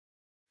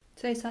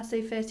Today's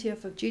Saturday,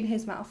 30th of June.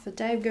 Here's my outfit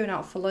day. I'm going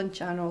out for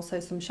lunch and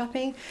also some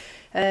shopping.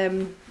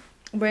 Wearing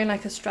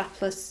like a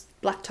strapless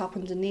black top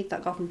underneath that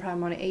I got from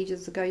Primark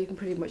ages ago. You can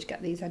pretty much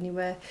get these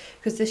anywhere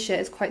because this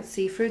shirt is quite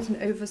see-through. It's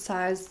an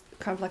oversized,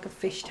 kind of like a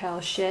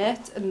fishtail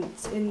shirt, and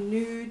it's in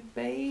nude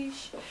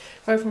beige.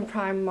 Got it from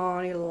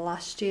Primark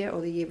last year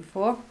or the year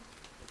before.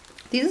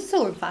 These are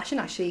still in fashion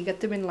actually. You get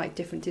them in like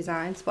different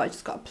designs, but I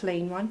just got a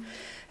plain one.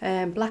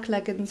 Black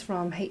leggings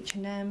from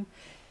H&M.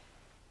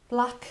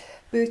 Black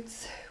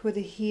boots with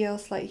a heel,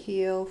 slight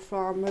heel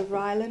from River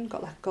Island.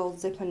 Got like gold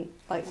zip and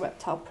like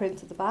reptile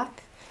print at the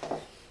back.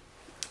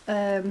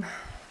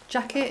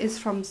 Jacket is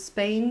from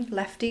Spain,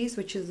 Lefties,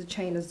 which is a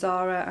chain of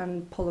Zara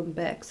and Pull &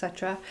 Bear,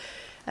 etc.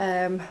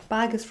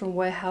 Bag is from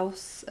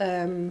Warehouse,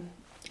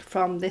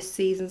 from this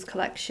season's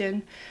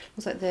collection.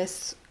 Looks like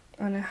this,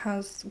 and it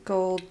has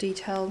gold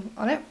detail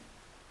on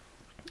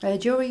it.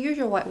 Jewelry,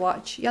 usual white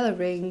watch, yellow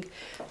ring,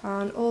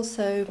 and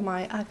also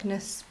my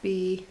Agnes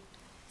B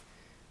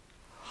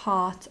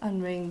heart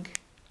and ring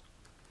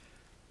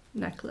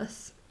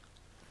necklace.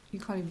 You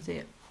can't even see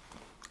it.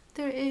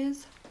 There it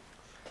is.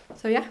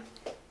 So yeah,